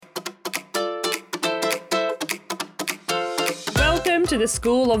to the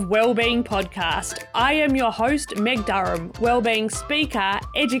School of Wellbeing podcast. I am your host, Meg Durham, wellbeing speaker,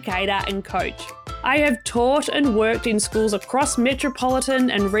 educator and coach. I have taught and worked in schools across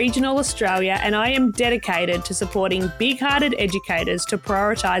metropolitan and regional Australia, and I am dedicated to supporting big-hearted educators to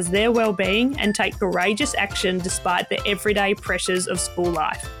prioritise their wellbeing and take courageous action despite the everyday pressures of school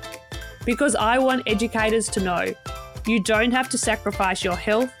life. Because I want educators to know you don't have to sacrifice your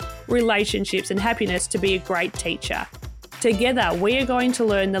health, relationships and happiness to be a great teacher. Together, we are going to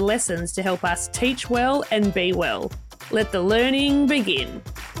learn the lessons to help us teach well and be well. Let the learning begin.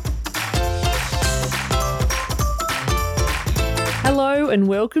 Hello and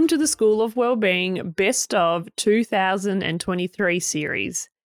welcome to the School of Wellbeing Best of 2023 series.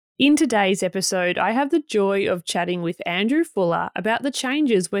 In today's episode, I have the joy of chatting with Andrew Fuller about the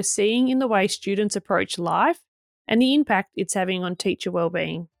changes we're seeing in the way students approach life and the impact it's having on teacher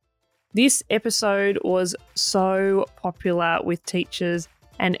wellbeing. This episode was so popular with teachers,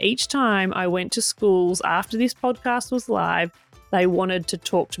 and each time I went to schools after this podcast was live, they wanted to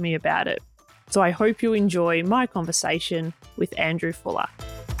talk to me about it. So I hope you enjoy my conversation with Andrew Fuller.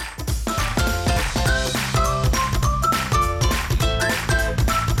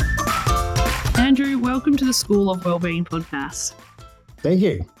 Andrew, welcome to the School of Wellbeing podcast. Thank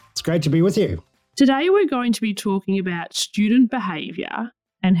you. It's great to be with you. Today we're going to be talking about student behaviour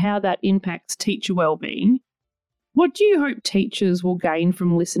and how that impacts teacher wellbeing. What do you hope teachers will gain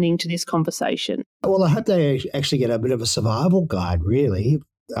from listening to this conversation? Well, I hope they actually get a bit of a survival guide, really.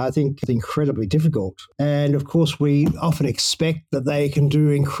 I think it's incredibly difficult. And of course, we often expect that they can do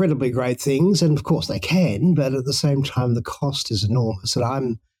incredibly great things. And of course they can, but at the same time, the cost is enormous. And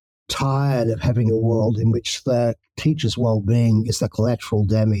I'm tired of having a world in which the teacher's well-being is the collateral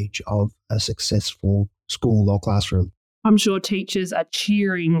damage of a successful school or classroom. I'm sure teachers are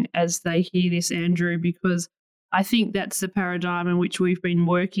cheering as they hear this, Andrew, because I think that's the paradigm in which we've been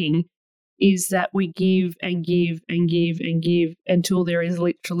working, is that we give and give and give and give until there is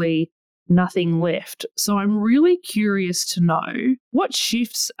literally nothing left. So I'm really curious to know, what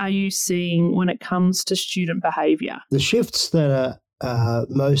shifts are you seeing when it comes to student behaviour? The shifts that are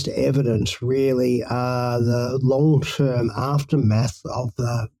most evident really are the long-term aftermath of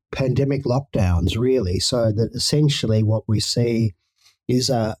the pandemic lockdowns, really. So that essentially what we see is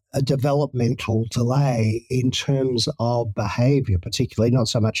a developmental delay in terms of behaviour, particularly not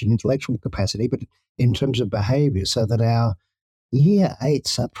so much in intellectual capacity, but in terms of behaviour, so that our year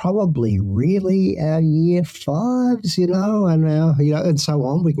 8s are probably really our year 5s, and so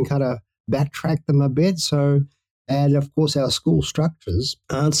on. We can kind of backtrack them a bit. And of course, our school structures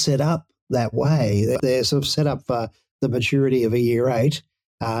aren't set up that way. They're sort of set up for the maturity of a year 8,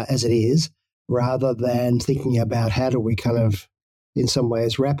 as it is, rather than thinking about how do we kind of, in some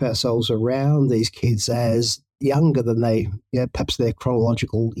ways, wrap ourselves around these kids as younger than they, perhaps their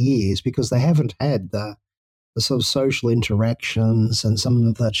chronological years, because they haven't had the sort of social interactions and some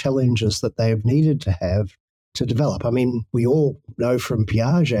of the challenges that they've needed to have to develop. I mean, we all know from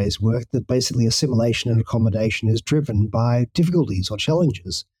Piaget's work that basically assimilation and accommodation is driven by difficulties or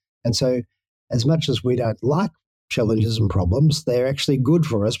challenges. And so as much as we don't like challenges and problems, they're actually good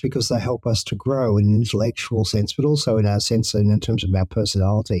for us because they help us to grow in an intellectual sense, but also in our sense and in terms of our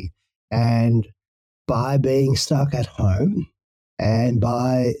personality. And by being stuck at home and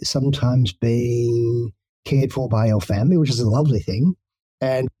by sometimes being cared for by your family, which is a lovely thing,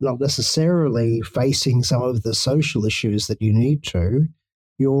 and not necessarily facing some of the social issues that you need to,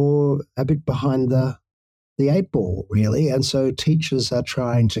 you're a bit behind the 8 ball, really. And so teachers are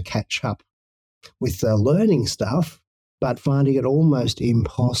trying to catch up with the learning stuff, but finding it almost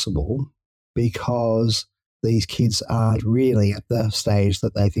impossible because these kids aren't really at the stage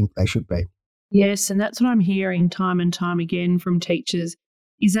that they think they should be. Yes, and that's what I'm hearing time and time again from teachers,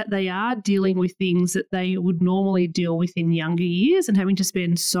 is that they are dealing with things that they would normally deal with in younger years and having to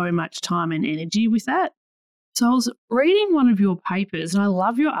spend so much time and energy with that. So I was reading one of your papers, and I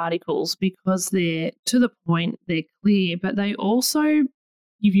love your articles because they're to the point, they're clear, but they also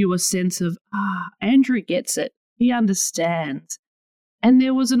give you a sense of, Andrew gets it, he understands. And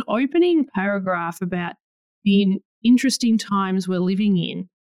there was an opening paragraph about the interesting times we're living in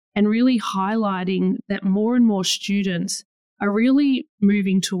and really highlighting that more and more students are really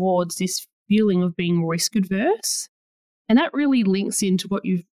moving towards this feeling of being risk adverse. And that really links into what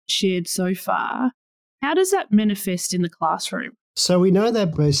you've shared so far. How does that manifest in the classroom? So we know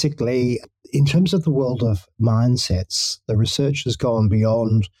that basically, in terms of the world of mindsets, the research has gone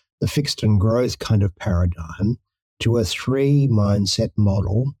beyond the fixed and growth kind of paradigm to a 3 mindset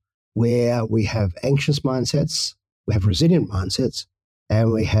model where we have anxious mindsets, we have resilient mindsets,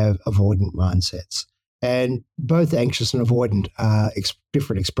 and we have avoidant mindsets. And both anxious and avoidant are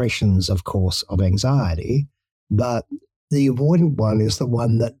different expressions, of course, of anxiety. But the avoidant one is the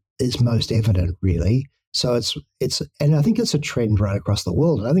one that is most evident, really. So and I think it's a trend right across the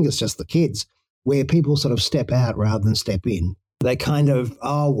world. I think it's just the kids where people sort of step out rather than step in. They kind of,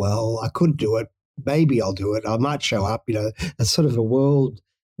 oh, well, I could do it. Maybe I'll do it. I might show up. It's sort of a world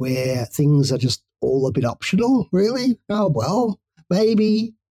where things are just all a bit optional, really. Oh, well,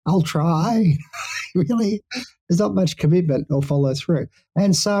 maybe I'll try. Really, there's not much commitment or follow through.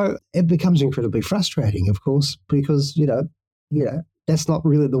 And so it becomes incredibly frustrating, of course, because, that's not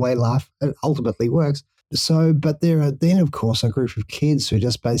really the way life ultimately works. So, but there are then, of course, a group of kids who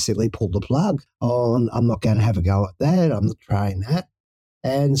just basically pull the plug on, I'm not going to have a go at that, I'm not trying that.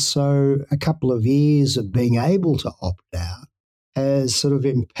 And so a couple of years of being able to opt out has sort of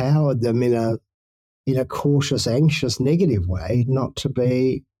empowered them in a cautious, anxious, negative way, not to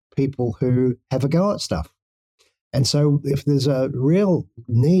be people who have a go at stuff. And so if there's a real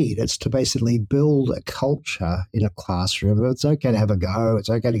need, it's to basically build a culture in a classroom. It's okay to have a go. It's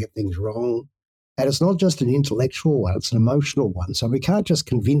okay to get things wrong. And it's not just an intellectual one, it's an emotional one. So we can't just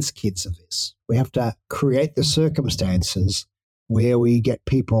convince kids of this. We have to create the circumstances where we get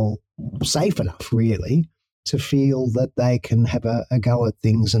people safe enough, really, to feel that they can have a go at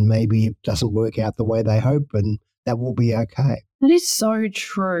things and maybe it doesn't work out the way they hope and that will be okay. That is so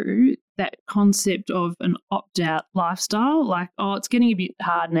true, that concept of an opt-out lifestyle, like, oh, it's getting a bit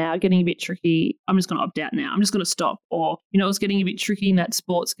hard now, getting a bit tricky, I'm just going to opt out now, I'm just going to stop. Or, it's getting a bit tricky in that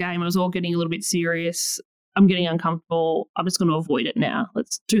sports game, it was all getting a little bit serious, I'm getting uncomfortable, I'm just going to avoid it now,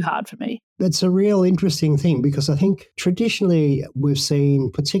 it's too hard for me. That's a real interesting thing because I think traditionally we've seen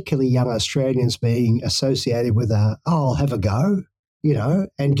particularly young Australians being associated with I'll have a go,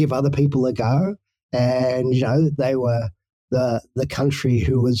 and give other people a go. And, they were the country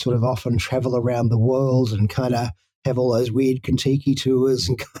who would sort of often travel around the world and kind of have all those weird Kentucky tours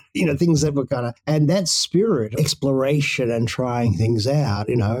and, things that were kind of, and that spirit, exploration and trying things out,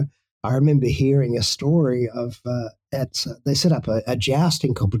 I remember hearing a story of, they set up a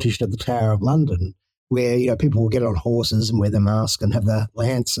jousting competition at the Tower of London where, people will get on horses and wear the mask and have the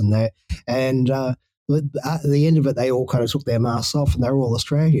lance and at the end of it, they all kind of took their masks off and they were all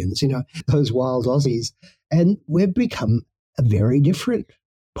Australians, those wild Aussies. And we've become a very different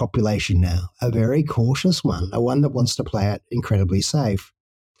population now, a very cautious one, a one that wants to play it incredibly safe.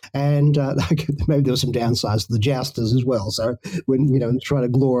 And maybe there were some downsides to the jousters as well. So when, trying to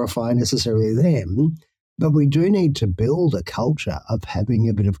glorify necessarily them, but we do need to build a culture of having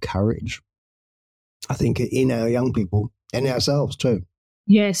a bit of courage, I think, in our young people and ourselves too.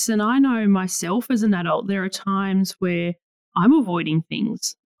 Yes, and I know myself as an adult, there are times where I'm avoiding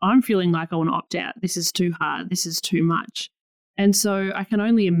things. I'm feeling like I want to opt out. This is too hard. This is too much. And so I can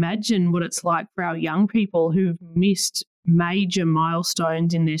only imagine what it's like for our young people who've missed major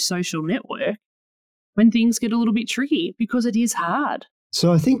milestones in their social network when things get a little bit tricky because it is hard.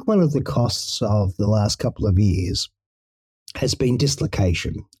 So I think one of the costs of the last couple of years has been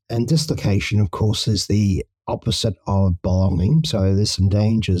dislocation. And dislocation, of course, is the opposite of belonging. So there's some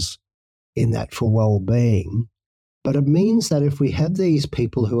dangers in that for well-being. But it means that if we have these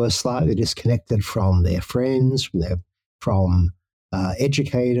people who are slightly disconnected from their friends, from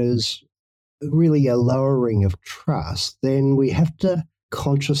educators, really a lowering of trust, then we have to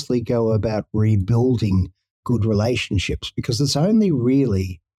consciously go about rebuilding good relationships, because it's only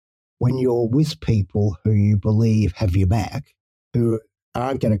really when you're with people who you believe have your back, who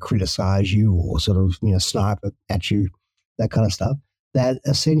aren't going to criticize you or sort of, snipe at you, that kind of stuff, that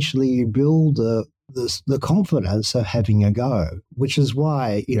essentially you build the confidence of having a go, which is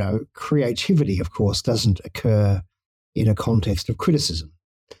why, creativity, of course, doesn't occur in a context of criticism.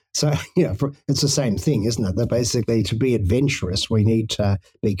 So, it's the same thing, isn't it? That basically to be adventurous, we need to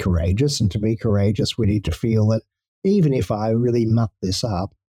be courageous. And to be courageous, we need to feel that even if I really muck this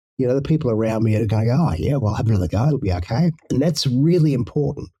up, the people around me are going to go, oh, yeah, well, have another go. It'll be okay. And that's really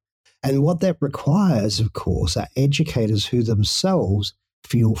important. And what that requires, of course, are educators who themselves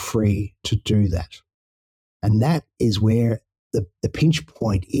feel free to do that. And that is where the pinch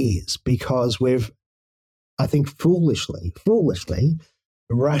point is, because we've, I think, foolishly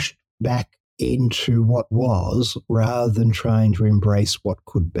rushed back into what was rather than trying to embrace what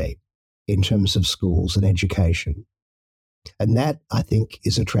could be in terms of schools and education. And that, I think,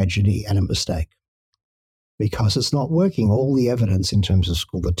 is a tragedy and a mistake, because it's not working. All the evidence in terms of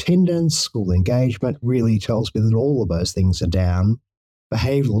school attendance, school engagement really tells me that all of those things are down.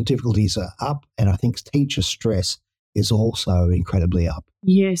 Behavioural difficulties are up, and I think teacher stress is also incredibly up.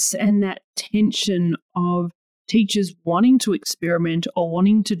 Yes, and that tension of teachers wanting to experiment or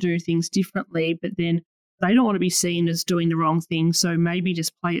wanting to do things differently, but then They don't want to be seen as doing the wrong thing, so maybe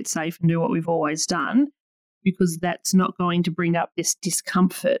just play it safe and do what we've always done, because that's not going to bring up this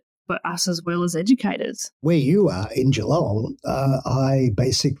discomfort for us as well as educators. Where you are in Geelong, I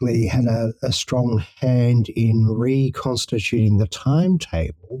basically had a strong hand in reconstituting the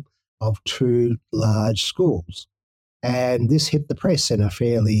timetable of two large schools. And this hit the press in a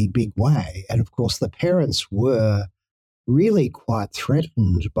fairly big way. And of course, the parents were really quite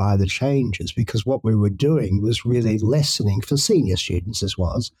threatened by the changes, because what we were doing was really lessening, for senior students as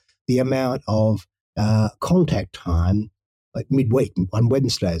was, the amount of contact time, like midweek on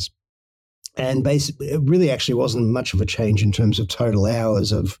Wednesdays. And basically, it really actually wasn't much of a change in terms of total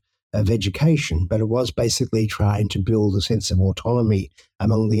hours of education, but it was basically trying to build a sense of autonomy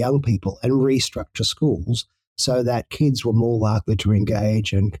among the young people and restructure schools so that kids were more likely to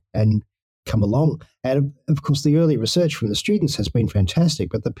engage and come along. And of course, the early research from the students has been fantastic,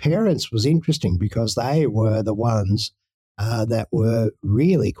 but the parents was interesting because they were the ones that were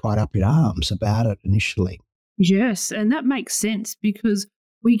really quite up in arms about it initially. Yes, and that makes sense because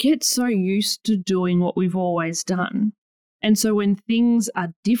we get so used to doing what we've always done. And so when things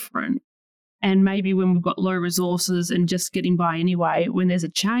are different, and maybe when we've got low resources and just getting by anyway, when there's a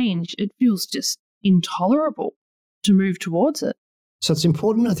change, it feels just intolerable to move towards it. So it's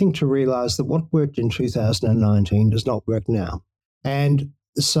important, I think, to realise that what worked in 2019 does not work now. And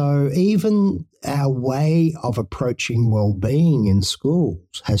so even our way of approaching well-being in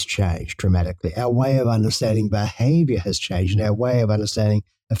schools has changed dramatically. Our way of understanding behaviour has changed, and our way of understanding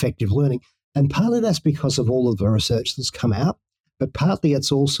effective learning. And partly that's because of all of the research that's come out, but partly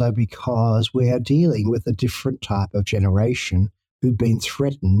it's also because we are dealing with a different type of generation who've been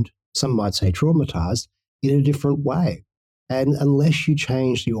threatened, some might say traumatised, in a different way. And unless you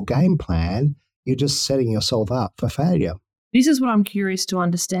change your game plan, you're just setting yourself up for failure. This is what I'm curious to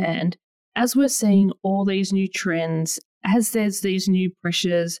understand. As we're seeing all these new trends, as there's these new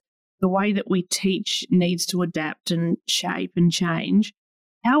pressures, the way that we teach needs to adapt and shape and change.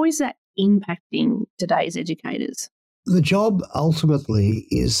 How is that impacting today's educators? The job ultimately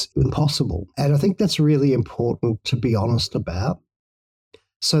is impossible. And I think that's really important to be honest about.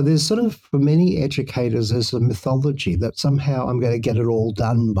 So there's sort of, for many educators, there's a mythology that somehow I'm going to get it all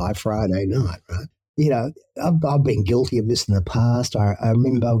done by Friday night, right? You know, I've been guilty of this in the past. I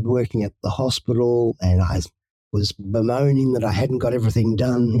remember working at the hospital and I was bemoaning that I hadn't got everything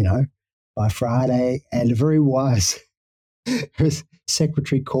done, by Friday. And a very wise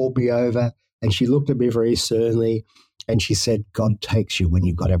secretary called me over and she looked at me very sternly and she said, "God takes you when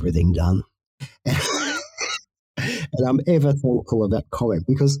you've got everything done." And I'm ever thoughtful of that comment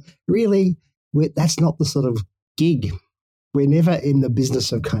because really that's not the sort of gig. We're never in the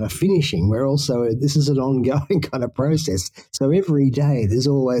business of kind of finishing. This is an ongoing kind of process. So every day there's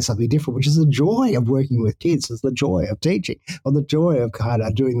always something different, which is the joy of working with kids. It's the joy of teaching, or the joy of kind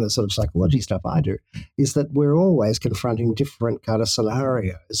of doing the sort of psychology stuff I do, is that we're always confronting different kind of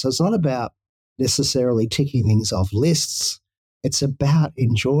scenarios. So it's not about necessarily ticking things off lists. It's about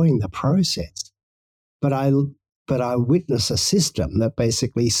enjoying the process. But I witness a system that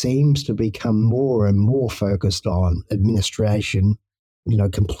basically seems to become more and more focused on administration,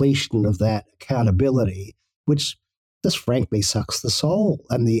 completion of that, accountability, which just frankly sucks the soul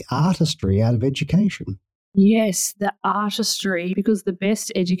and the artistry out of education. Yes, the artistry, because the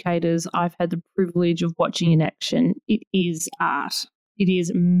best educators I've had the privilege of watching in action, it is art. It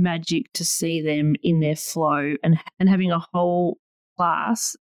is magic to see them in their flow and having a whole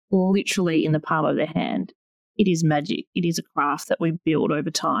class literally in the palm of their hand. It is magic. It is a craft that we build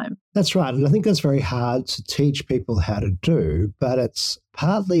over time. That's right. And I think that's very hard to teach people how to do, but it's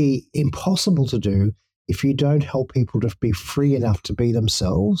partly impossible to do if you don't help people to be free enough to be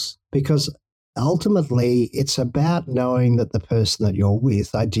themselves, because ultimately it's about knowing that the person that you're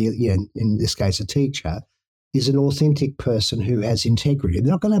with, ideally, in this case a teacher, is an authentic person who has integrity.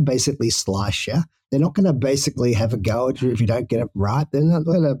 They're not going to basically slice you. They're not going to basically have a go at you if you don't get it right. They're not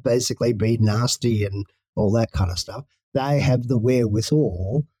going to basically be nasty and all that kind of stuff. They have the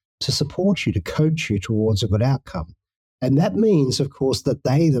wherewithal to support you, to coach you towards a good outcome. And that means, of course, that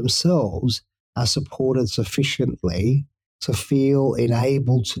they themselves are supported sufficiently to feel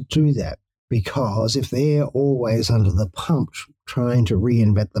enabled to do that. Because if they're always under the pump trying to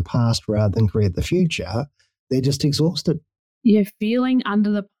reinvent the past rather than create the future, they're just exhausted. Yeah, feeling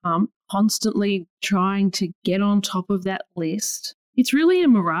under the pump, constantly trying to get on top of that list. It's really a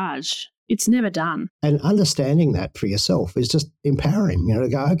mirage. It's never done. And understanding that for yourself is just empowering, to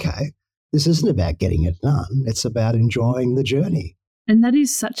go, okay, this isn't about getting it done. It's about enjoying the journey. And that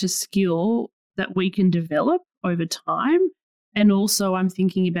is such a skill that we can develop over time. And also I'm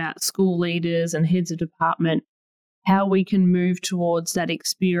thinking about school leaders and heads of department, how we can move towards that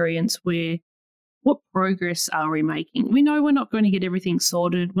experience where what progress are we making? We know we're not going to get everything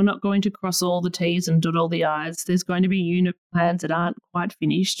sorted. We're not going to cross all the T's and dot all the I's. There's going to be unit plans that aren't quite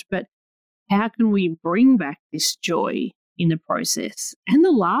finished, but how can we bring back this joy in the process and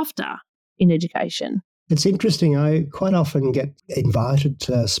the laughter in education? It's interesting. I quite often get invited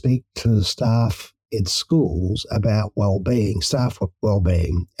to speak to staff in schools about well-being, staff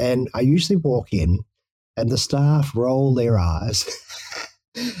well-being. And I usually walk in and the staff roll their eyes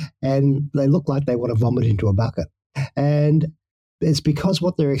and they look like they want to vomit into a bucket. And it's because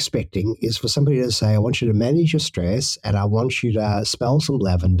what they're expecting is for somebody to say, I want you to manage your stress and I want you to smell some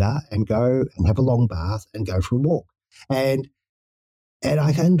lavender and go and have a long bath and go for a walk. And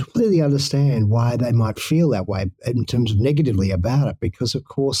I can completely understand why they might feel that way in terms of negatively about it, because, of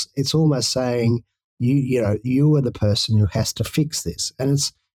course, it's almost saying, you are the person who has to fix this. And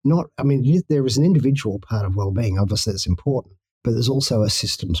it's not, I mean, there is an individual part of well-being, obviously it's important, but there's also a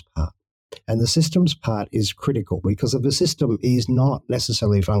systems part. And the systems part is critical because if a system is not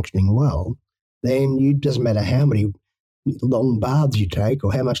necessarily functioning well, then it doesn't matter how many long baths you take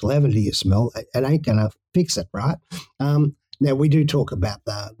or how much lavender you smell, it ain't going to fix it, right? Now, we do talk about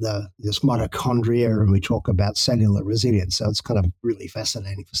this mitochondria and we talk about cellular resilience, so it's kind of really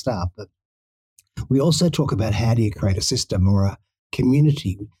fascinating for staff. But we also talk about how do you create a system or a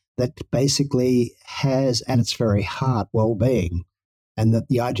community that basically has at its very heart well-being, and that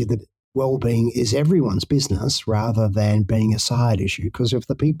the idea that well-being is everyone's business rather than being a side issue. Because if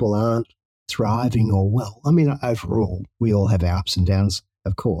the people aren't thriving or well, I mean, overall, we all have our ups and downs,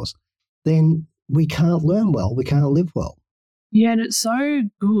 of course, then we can't learn well, we can't live well. Yeah, and it's so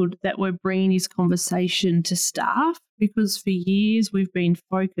good that we're bringing this conversation to staff because for years we've been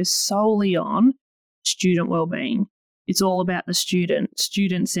focused solely on student wellbeing. It's all about the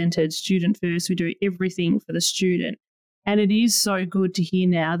student-centred, student first. We do everything for the student. And it is so good to hear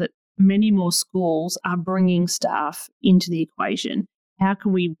now that many more schools are bringing staff into the equation. How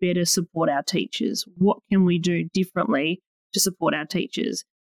can we better support our teachers? What can we do differently to support our teachers?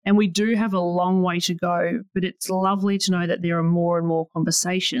 And we do have a long way to go, but it's lovely to know that there are more and more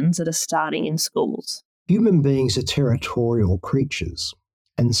conversations that are starting in schools. Human beings are territorial creatures,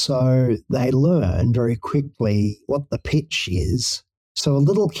 and so they learn very quickly what the pitch is. So a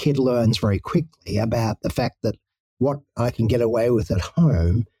little kid learns very quickly about the fact that what I can get away with at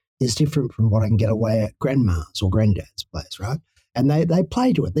home is different from what I can get away at grandma's or granddad's place, right? And they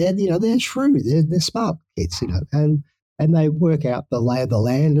play to it. They're shrewd. They're smart kids, and they work out the lay of the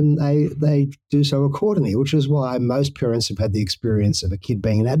land and they do so accordingly, which is why most parents have had the experience of a kid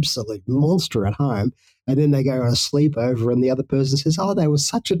being an absolute monster at home, and then they go on a sleepover and the other person says, oh, they were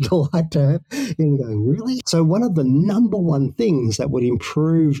such a delight to have. And you're going, really? So one of the number one things that would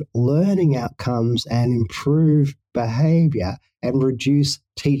improve learning outcomes and improve behaviour and reduce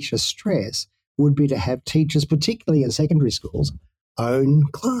teacher stress would be to have teachers, particularly in secondary schools, own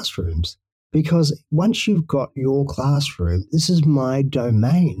classrooms. Because once you've got your classroom, this is my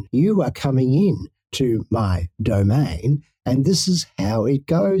domain. You are coming in to my domain, and this is how it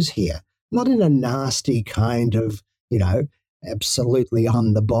goes here. Not in a nasty kind of, absolutely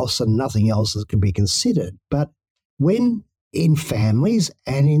I'm the boss and nothing else can be considered. But when in families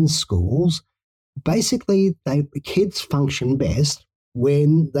and in schools, basically kids function best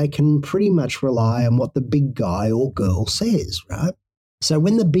when they can pretty much rely on what the big guy or girl says, right? So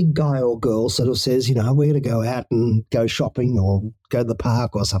when the big guy or girl sort of says, we're going to go out and go shopping or go to the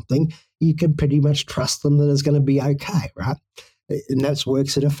park or something, you can pretty much trust them that it's going to be okay, right? And that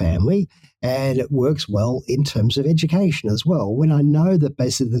works in a family, and it works well in terms of education as well. When I know that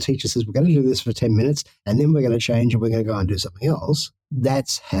basically the teacher says, we're going to do this for 10 minutes and then we're going to change and we're going to go and do something else,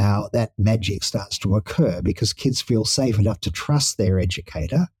 that's how that magic starts to occur, because kids feel safe enough to trust their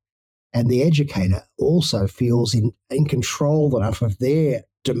educator. And the educator also feels in control enough of their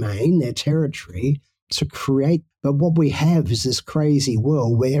domain, their territory, to create. But what we have is this crazy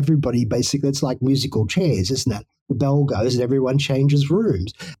world where everybody basically, it's like musical chairs, isn't it? The bell goes and everyone changes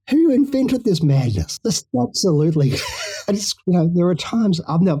rooms. Who invented this madness? This absolutely. There are times,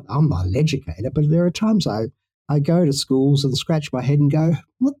 I'm not an educator, but there are times I go to schools and scratch my head and go,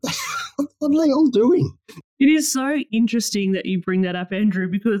 what are they all doing? It is so interesting that you bring that up, Andrew,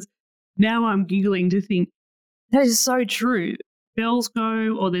 because now I'm giggling to think that is so true. Bells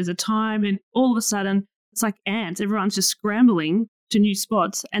go or there's a time and all of a sudden it's like ants. Everyone's just scrambling to new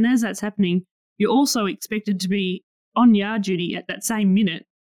spots. And as that's happening, you're also expected to be on yard duty at that same minute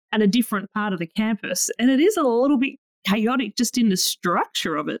at a different part of the campus. And it is a little bit chaotic just in the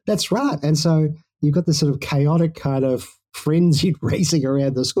structure of it. That's right. And so you've got this sort of chaotic kind of frenzied racing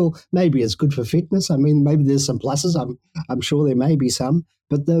around the school. Maybe it's good for fitness. I mean, maybe there's some pluses. I'm sure there may be some,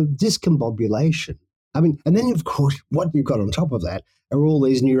 but the discombobulation. I mean, and then of course, what you've got on top of that are all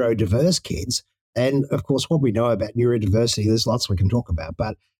these neurodiverse kids. And of course, what we know about neurodiversity, there's lots we can talk about,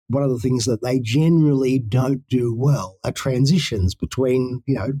 but one of the things that they generally don't do well are transitions between,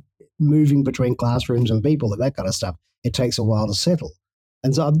 moving between classrooms and people and that kind of stuff. It takes a while to settle.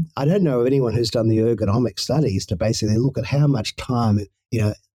 And so I don't know of anyone who's done the ergonomic studies to basically look at how much time,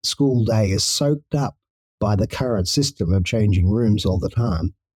 school day is soaked up by the current system of changing rooms all the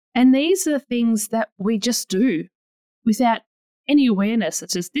time. And these are things that we just do without any awareness.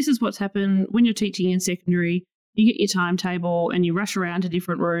 It's just, this is what's happened when you're teaching in secondary. You get your timetable and you rush around to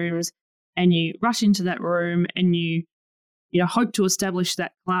different rooms and you rush into that room and you hope to establish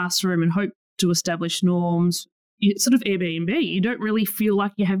that classroom and hope to establish norms. It's sort of Airbnb. You don't really feel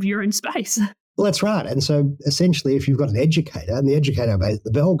like you have your own space. Well, that's right. And so essentially, if you've got an educator and the educator,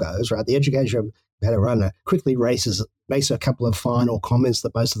 the bell goes, right, the educator had to run quickly makes a couple of final comments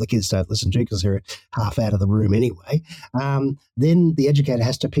that most of the kids don't listen to because they're half out of the room anyway. Then the educator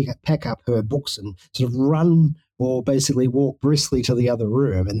has to pack up her books and sort of run or basically walk briskly to the other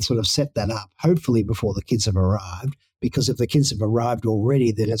room and sort of set that up, hopefully before the kids have arrived. Because if the kids have arrived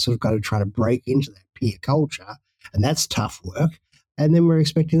already, then it's sort of got to try to break into that peer culture. And that's tough work. And then we're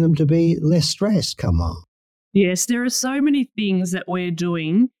expecting them to be less stressed. Come on. Yes, there are so many things that we're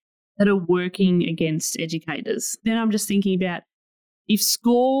doing that are working against educators. Then I'm just thinking about if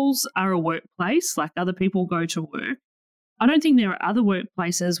schools are a workplace, like other people go to work, I don't think there are other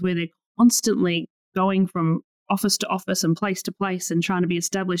workplaces where they're constantly going from office to office and place to place and trying to be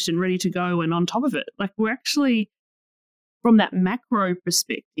established and ready to go and on top of it. Like we're actually, from that macro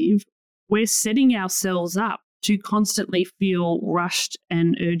perspective, we're setting ourselves up to constantly feel rushed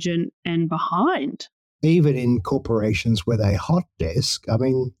and urgent and behind. Even in corporations with a hot desk, I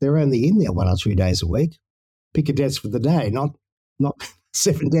mean, they're only in there 1 or 2 days a week. Pick a desk for the day, not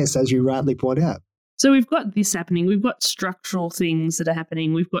 7 desks, as you rightly point out. So we've got this happening. We've got structural things that are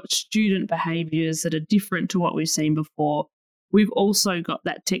happening. We've got student behaviours that are different to what we've seen before. We've also got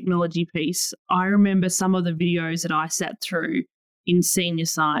that technology piece. I remember some of the videos that I sat through in senior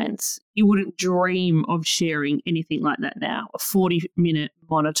science. You wouldn't dream of sharing anything like that now. A 40-minute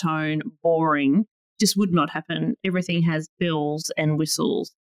monotone, boring, just would not happen. Everything has bells and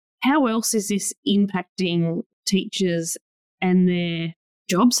whistles. How else is this impacting teachers and their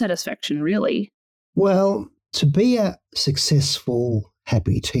job satisfaction, really? Well, to be a successful,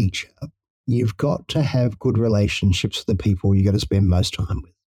 happy teacher, you've got to have good relationships with the people you're going to spend most time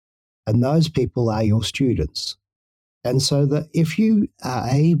with. And those people are your students. And so that if you are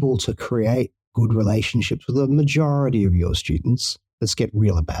able to create good relationships with the majority of your students, let's get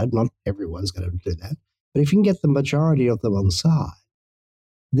real about it, not everyone's going to do that, but if you can get the majority of them on side,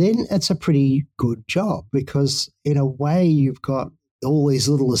 then it's a pretty good job because in a way you've got all these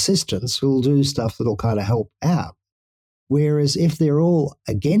little assistants who will do stuff that'll kind of help out. Whereas if they're all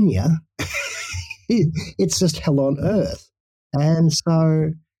again you, it's just hell on earth. And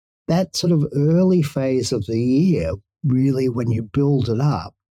so that sort of early phase of the year, really when you build it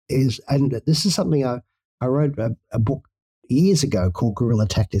up, and this is something I wrote a book years ago called Guerrilla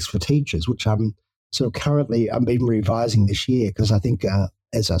Tactics for Teachers, which I'm been revising this year because I think,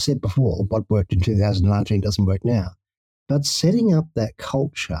 as I said before, what worked in 2019 doesn't work now. But setting up that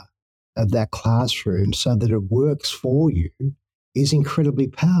culture of that classroom so that it works for you is incredibly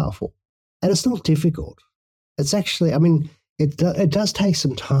powerful. And it's not difficult. It's actually, it does take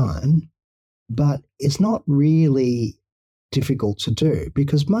some time, but it's not really difficult to do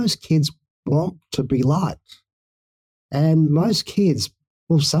because most kids want to be liked. And most kids,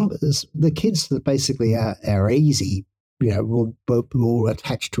 the kids that basically are easy, will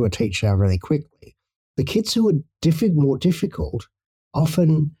attach to a teacher really quickly. The kids who are more difficult,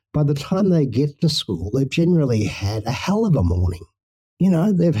 often by the time they get to school, they've generally had a hell of a morning.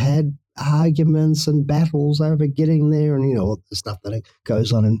 They've had arguments and battles over getting there and, all the stuff that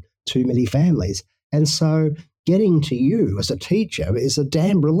goes on in too many families. And so getting to you as a teacher is a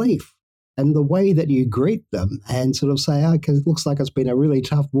damn relief. And the way that you greet them and sort of say, okay, it looks like it's been a really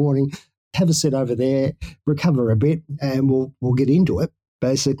tough morning, have a sit over there, recover a bit, and we'll get into it,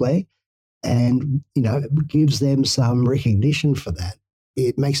 basically. And, it gives them some recognition for that.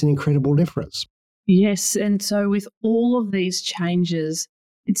 It makes an incredible difference. Yes. And so with all of these changes,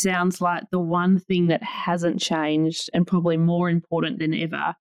 it sounds like the one thing that hasn't changed and probably more important than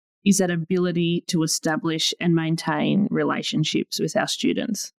ever is that ability to establish and maintain relationships with our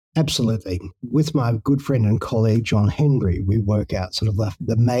students. Absolutely. With my good friend and colleague, John Henry, we work out sort of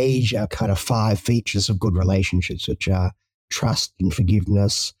the major kind of 5 features of good relationships, which are trust and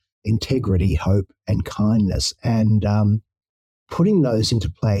forgiveness, integrity, hope, and kindness. And putting those into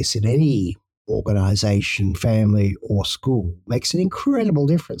place in any organization, family, or school makes an incredible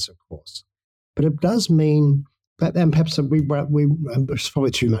difference, of course. But it does mean that, and perhaps it's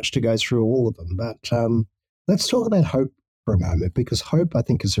probably too much to go through all of them, but let's talk about hope for a moment, because hope, I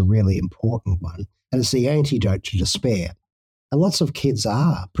think, is a really important one, and it's the antidote to despair. And lots of kids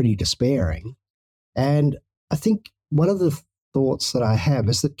are pretty despairing. And I think one of the thoughts that I have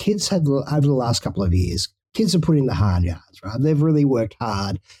is that kids have, over the last couple of years, kids have put in the hard yards, right? They've really worked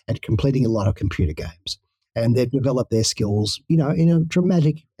hard at completing a lot of computer games, and they've developed their skills, in a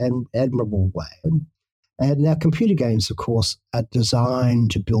dramatic and admirable way. And now computer games, of course, are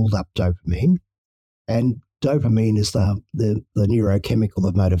designed to build up dopamine. And dopamine is the neurochemical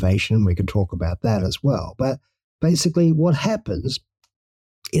of motivation. We could talk about that as well. But basically what happens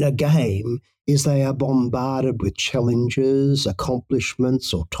in a game is they are bombarded with challenges,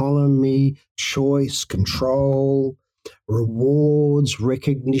 accomplishments, autonomy, choice, control, rewards,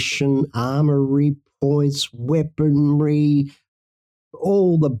 recognition, armory points, weaponry,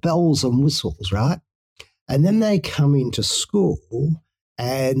 all the bells and whistles, right? And then they come into school,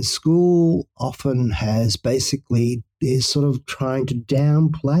 and school often is sort of trying to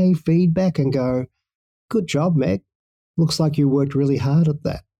downplay feedback and go, good job, Meg. Looks like you worked really hard at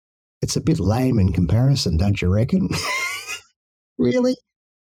that. It's a bit lame in comparison, don't you reckon? Really?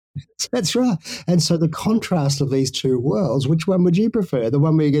 That's right. And so the contrast of these two worlds, which one would you prefer? The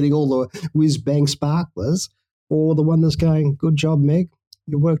one where you're getting all the whiz-bang sparklers, or the one that's going, good job, Meg,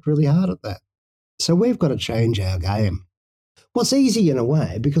 you worked really hard at that. So we've got to change our game. Well, it's easy in a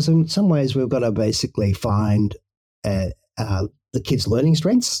way, because in some ways we've got to basically find the kids' learning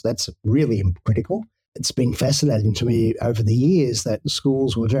strengths. That's really critical. It's been fascinating to me over the years that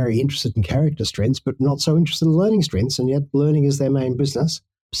schools were very interested in character strengths, but not so interested in learning strengths, and yet learning is their main business.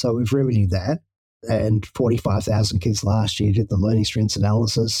 So we've remedied that. And 45,000 kids last year did the learning strengths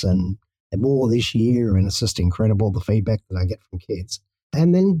analysis, and more this year, and it's just incredible, the feedback that I get from kids.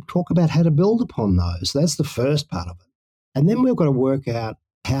 And then talk about how to build upon those. That's the first part of it. And then we've got to work out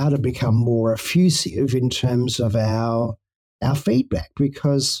how to become more effusive in terms of our feedback,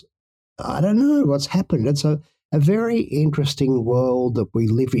 because I don't know what's happened. It's a very interesting world that we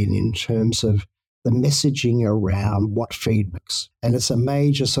live in terms of the messaging around what feedbacks. And it's a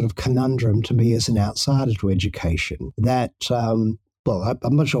major sort of conundrum to me as an outsider to education that, I'm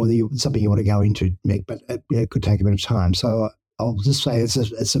not sure whether it's something you want to go into, Meg, but it could take a bit of time. So I'll just say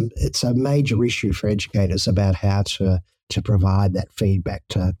it's a major issue for educators about how to provide that feedback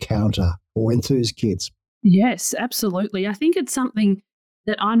to counter or enthuse kids. Yes, absolutely. I think it's something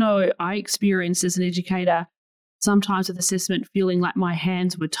that I know I experienced as an educator, sometimes with assessment, feeling like my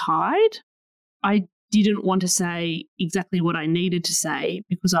hands were tied. I didn't want to say exactly what I needed to say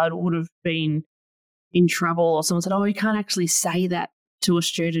because I would have been in trouble, or someone said, oh, you can't actually say that to a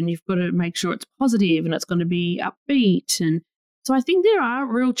student. You've got to make sure it's positive and it's going to be upbeat. And so I think there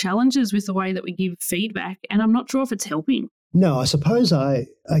are real challenges with the way that we give feedback, and I'm not sure if it's helping. No, I suppose I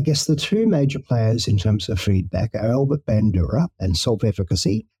guess the two major players in terms of feedback are Albert Bandura and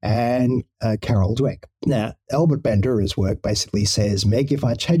self-efficacy, and Carol Dweck. Now, Albert Bandura's work basically says, Meg, if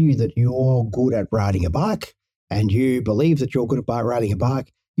I tell you that you're good at riding a bike and you believe that you're good at riding a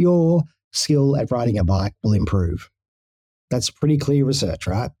bike, your skill at riding a bike will improve. That's pretty clear research,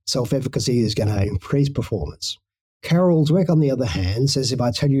 right? Self-efficacy is going to increase performance. Carol Dweck, on the other hand, says if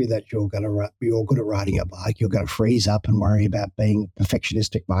I tell you that you're good at riding a bike, you're going to freeze up and worry about being a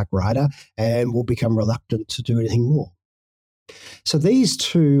perfectionistic bike rider and will become reluctant to do anything more. So these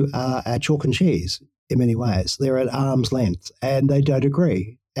two are chalk and cheese in many ways. They're at arm's length and they don't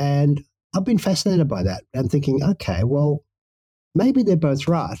agree. And I've been fascinated by that and thinking, okay, well, maybe they're both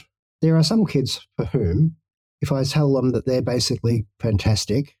right. There are some kids for whom, if I tell them that they're basically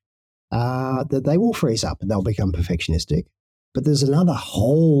fantastic, that they will freeze up and they'll become perfectionistic. But there's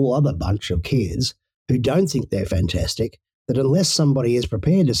whole other bunch of kids who don't think they're fantastic, that unless somebody is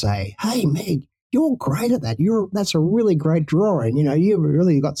prepared to say, hey, Meg, you're great at that. That's a really great drawing. You've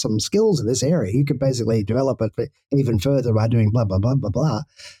really got some skills in this area. You could basically develop it even further by doing blah, blah, blah, blah, blah.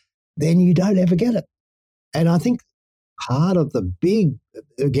 Then you don't ever get it. And I think part of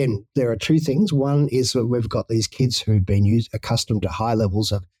again, there are two things. One is that we've got these kids who've been accustomed to high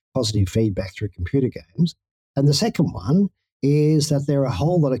levels of positive feedback through computer games. And the second one is that there are a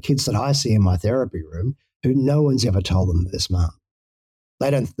whole lot of kids that I see in my therapy room who no one's ever told them they're smart.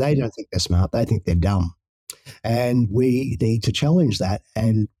 They don't think they're smart. They think they're dumb. And we need to challenge that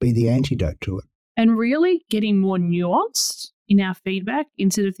and be the antidote to it. And really getting more nuanced in our feedback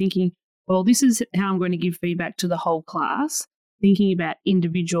instead of thinking, well, this is how I'm going to give feedback to the whole class, thinking about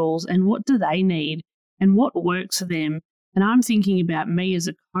individuals and what do they need and what works for them. And I'm thinking about me as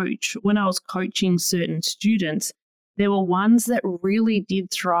a coach. When I was coaching certain students, there were ones that really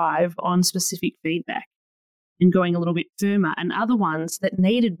did thrive on specific feedback and going a little bit firmer, and other ones that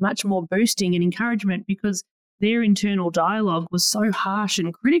needed much more boosting and encouragement because their internal dialogue was so harsh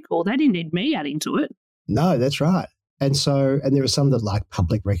and critical. They didn't need me adding to it. No, that's right. And there are some that like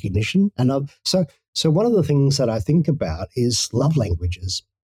public recognition. So one of the things that I think about is love languages,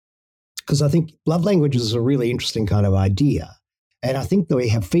 because I think love languages is a really interesting kind of idea. And I think that we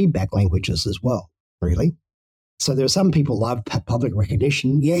have feedback languages as well, really. So there are some people love public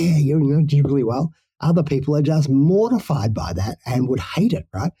recognition. Yeah, you did really well. Other people are just mortified by that and would hate it,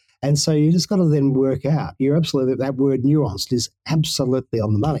 right? And so you just got to then work out. That word nuanced is absolutely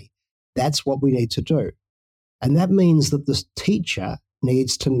on the money. That's what we need to do. And that means that the teacher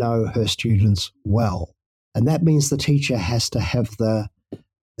needs to know her students well. And that means the teacher has to have the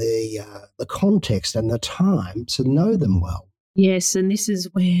context and the time to know them well. Yes, and this is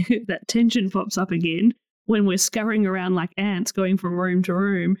where that tension pops up again when we're scurrying around like ants going from room to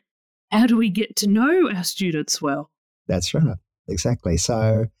room. How do we get to know our students well? That's right. Exactly.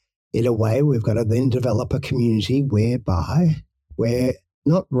 So in a way, we've got to then develop a community whereby we're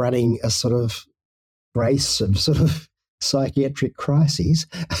not running a sort of race of sort of psychiatric crises.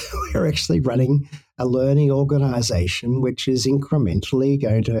 We're actually running a learning organisation which is incrementally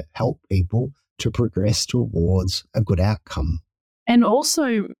going to help people to progress towards a good outcome. And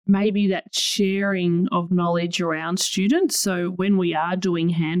also maybe that sharing of knowledge around students. So when we are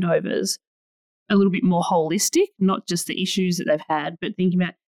doing handovers, a little bit more holistic, not just the issues that they've had, but thinking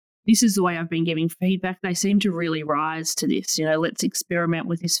about this is the way I've been giving feedback. They seem to really rise to this. Let's experiment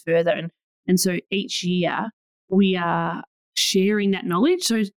with this further. And so each year we are sharing that knowledge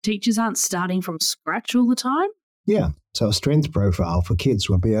so teachers aren't starting from scratch all the time. Yeah. So a strength profile for kids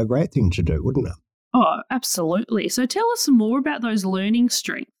would be a great thing to do, wouldn't it? Oh, absolutely. So tell us some more about those learning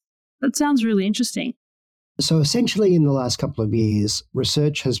strengths. That sounds really interesting. So essentially in the last couple of years,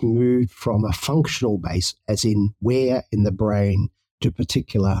 research has moved from a functional base, as in where in the brain do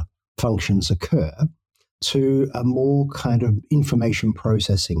particular functions occur, to a more kind of information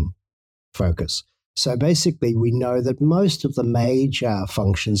processing focus. So basically we know that most of the major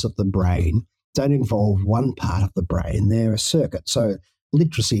functions of the brain don't involve one part of the brain, they're a circuit. So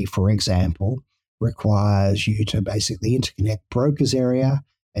literacy, for example, requires you to basically interconnect Broca's area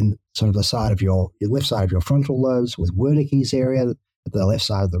and sort of the side of your left side of your frontal lobes with Wernicke's area, the left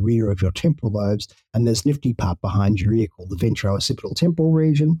side of the rear of your temporal lobes, and this nifty part behind your ear called the ventrooccipital temporal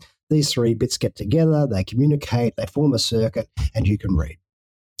region. These three bits get together, they communicate, they form a circuit, and you can read.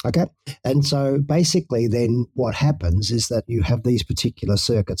 Okay? And so basically then what happens is that you have these particular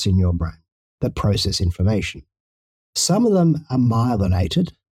circuits in your brain that process information. Some of them are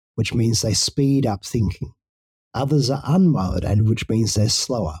myelinated, which means they speed up thinking. Others are unmyelinated, which means they're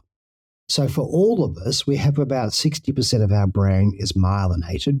slower. So for all of us, we have about 60% of our brain is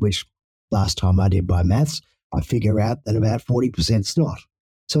myelinated, which last time I did my maths, I figure out that about 40% is not.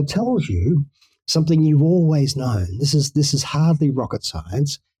 So it tells you something you've always known. This is hardly rocket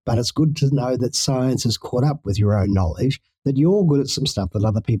science, but it's good to know that science has caught up with your own knowledge, that you're good at some stuff that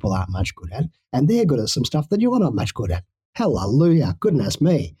other people aren't much good at, and they're good at some stuff that you're not much good at. Hallelujah. Goodness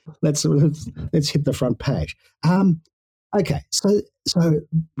me. Let's hit the front page. Okay, so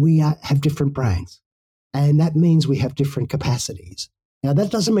we have different brains, and that means we have different capacities. Now,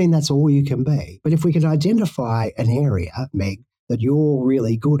 that doesn't mean that's all you can be, but if we can identify an area, Meg, that you're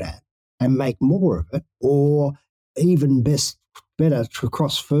really good at and make more of it, or even better to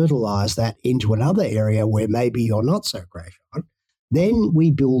cross-fertilize that into another area where maybe you're not so great on, then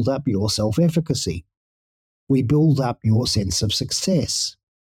we build up your self-efficacy. We build up your sense of success.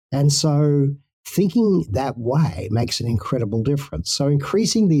 And so thinking that way makes an incredible difference. So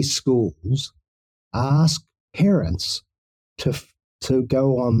increasing these schools ask parents to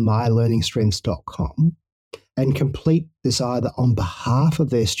go on mylearningstrengths.com and complete this either on behalf of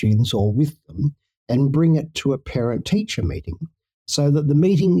their students or with them and bring it to a parent-teacher meeting so that the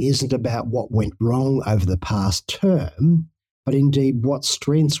meeting isn't about what went wrong over the past term, but indeed what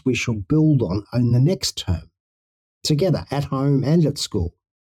strengths we shall build on in the next term, together at home and at school.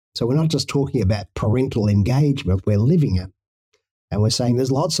 So we're not just talking about parental engagement, we're living it. And we're saying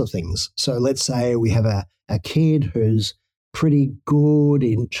there's lots of things. So let's say we have a kid who's pretty good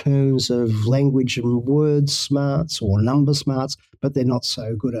in terms of language and word smarts or number smarts, but they're not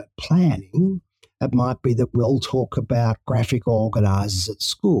so good at planning. It might be that we'll talk about graphic organisers at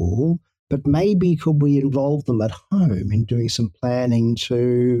school, but maybe could we involve them at home in doing some planning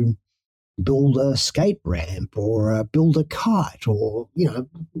to build a skate ramp or build a kite or,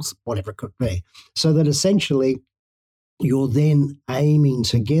 whatever it could be. So that essentially you're then aiming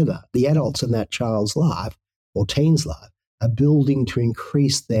together, the adults in that child's life or teen's life are building to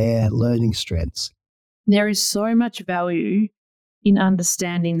increase their learning strengths. There is so much value in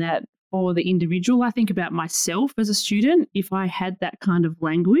understanding that for the individual. I think about myself as a student. If I had that kind of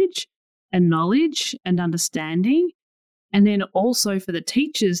language and knowledge and understanding, and then also for the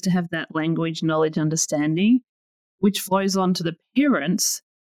teachers to have that language, knowledge, understanding, which flows on to the parents,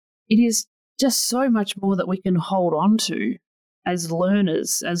 it is just so much more that we can hold on to as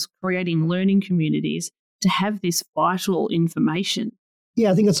learners, as creating learning communities, to have this vital information.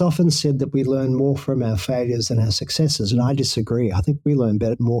 Yeah, I think it's often said that we learn more from our failures than our successes, and I disagree. I think we learn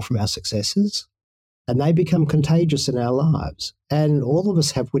more from our successes, and they become contagious in our lives. And all of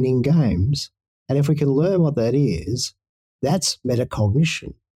us have winning games, and if we can learn what that is, that's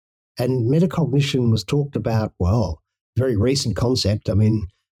metacognition. And metacognition was talked about, very recent concept. I mean,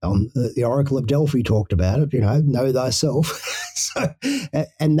 the Oracle of Delphi talked about it, know thyself.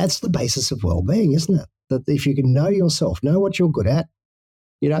 And that's the basis of well-being, isn't it? That if you can know yourself, know what you're good at,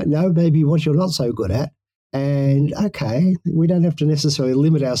 know maybe what you're not so good at, and okay, we don't have to necessarily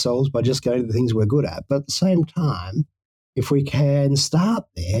limit ourselves by just going to the things we're good at. But at the same time, if we can start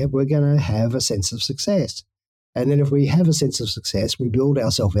there, we're going to have a sense of success. And then if we have a sense of success, we build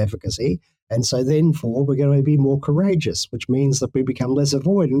our self-efficacy. And so then we're going to be more courageous, which means that we become less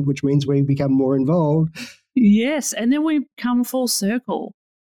avoidant, which means we become more involved. Yes, and then we come full circle.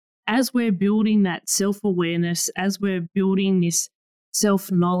 As we're building that self-awareness, as we're building this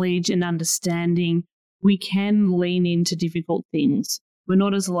self-knowledge and understanding, we can lean into difficult things. We're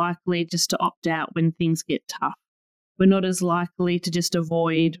not as likely just to opt out when things get tough. We're not as likely to just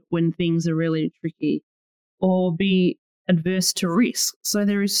avoid when things are really tricky or be adverse to risk. So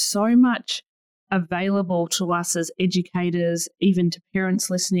there is so much available to us as educators, even to parents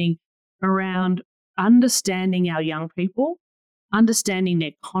listening, around understanding our young people, understanding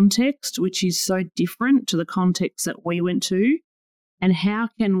their context, which is so different to the context that we went to, and how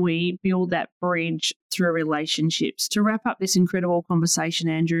can we build that bridge through relationships. To wrap up this incredible conversation,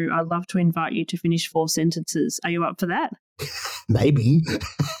 Andrew, I'd love to invite you to finish 4 sentences. Are you up for that? Maybe.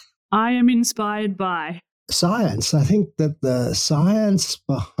 I am inspired by science. I think that the science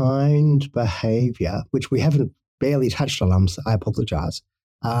behind behaviour, which we haven't barely touched on, I apologise,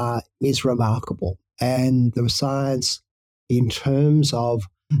 is remarkable. And the science in terms of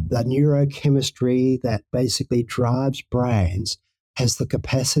the neurochemistry that basically drives brains has the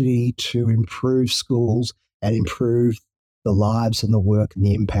capacity to improve schools and improve the lives and the work and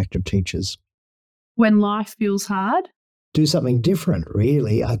the impact of teachers. When life feels hard? Do something different,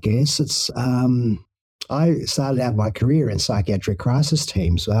 really, I guess. It's I started out my career in psychiatric crisis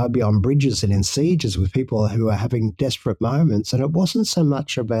teams. So I'd be on bridges and in sieges with people who are having desperate moments. And it wasn't so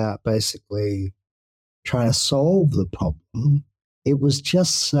much about basically trying to solve the problem. It was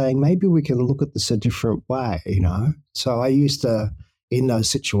just saying, maybe we can look at this a different way, So I used to, in those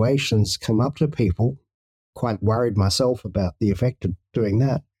situations, come up to people, quite worried myself about the effect of doing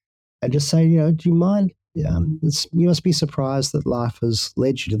that, and just say, do you mind? You must be surprised that life has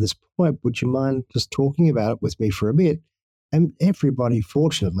led you to this point. Would you mind just talking about it with me for a bit? And everybody,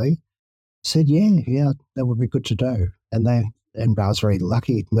 fortunately, said, yeah, that would be good to do. And I was very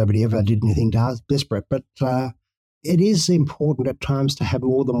lucky. Nobody ever did anything desperate. But it is important at times to have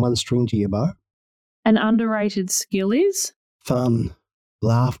more than one string to your bow. An underrated skill is? Fun,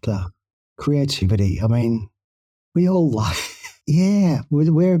 laughter, creativity. I mean, we all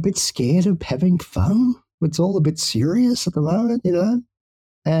we're a bit scared of having fun. It's all a bit serious at the moment,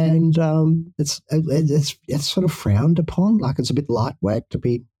 and it's sort of frowned upon, like it's a bit lightweight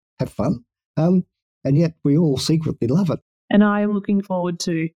to have fun, and yet we all secretly love it. And I am looking forward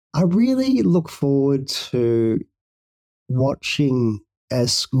to. I really look forward to watching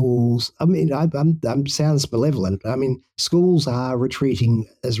as schools. I mean, I'm sounds malevolent. I mean, schools are retreating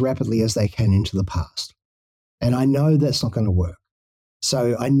as rapidly as they can into the past. And I know that's not going to work.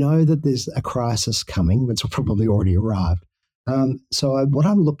 So I know that there's a crisis coming. It's probably already arrived. What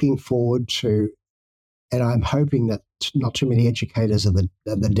I'm looking forward to, and I'm hoping that not too many educators are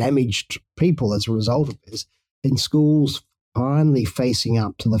the damaged people as a result of this, in schools finally facing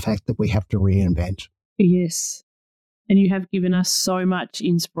up to the fact that we have to reinvent. Yes. And you have given us so much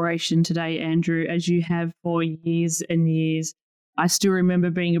inspiration today, Andrew, as you have for years and years. I still remember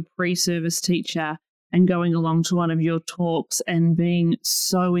being a pre-service teacher and going along to one of your talks and being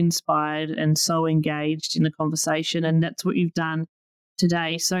so inspired and so engaged in the conversation. And that's what you've done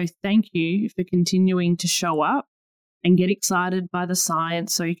today. So thank you for continuing to show up and get excited by the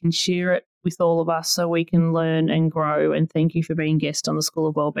science so you can share it with all of us so we can learn and grow. And thank you for being guest on the School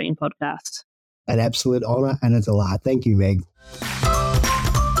of Wellbeing podcast. An absolute honour and a delight. Thank you, Meg.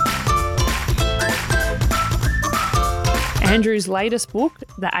 Andrew's latest book,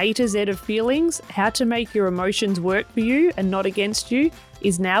 The A to Z of Feelings, How to Make Your Emotions Work for You and Not Against You,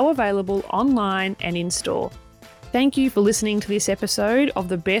 is now available online and in store. Thank you for listening to this episode of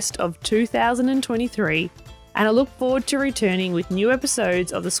the Best of 2023, and I look forward to returning with new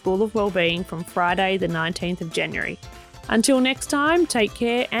episodes of the School of Wellbeing from Friday the 19th of January. Until next time, take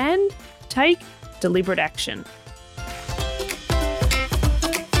care and take deliberate action.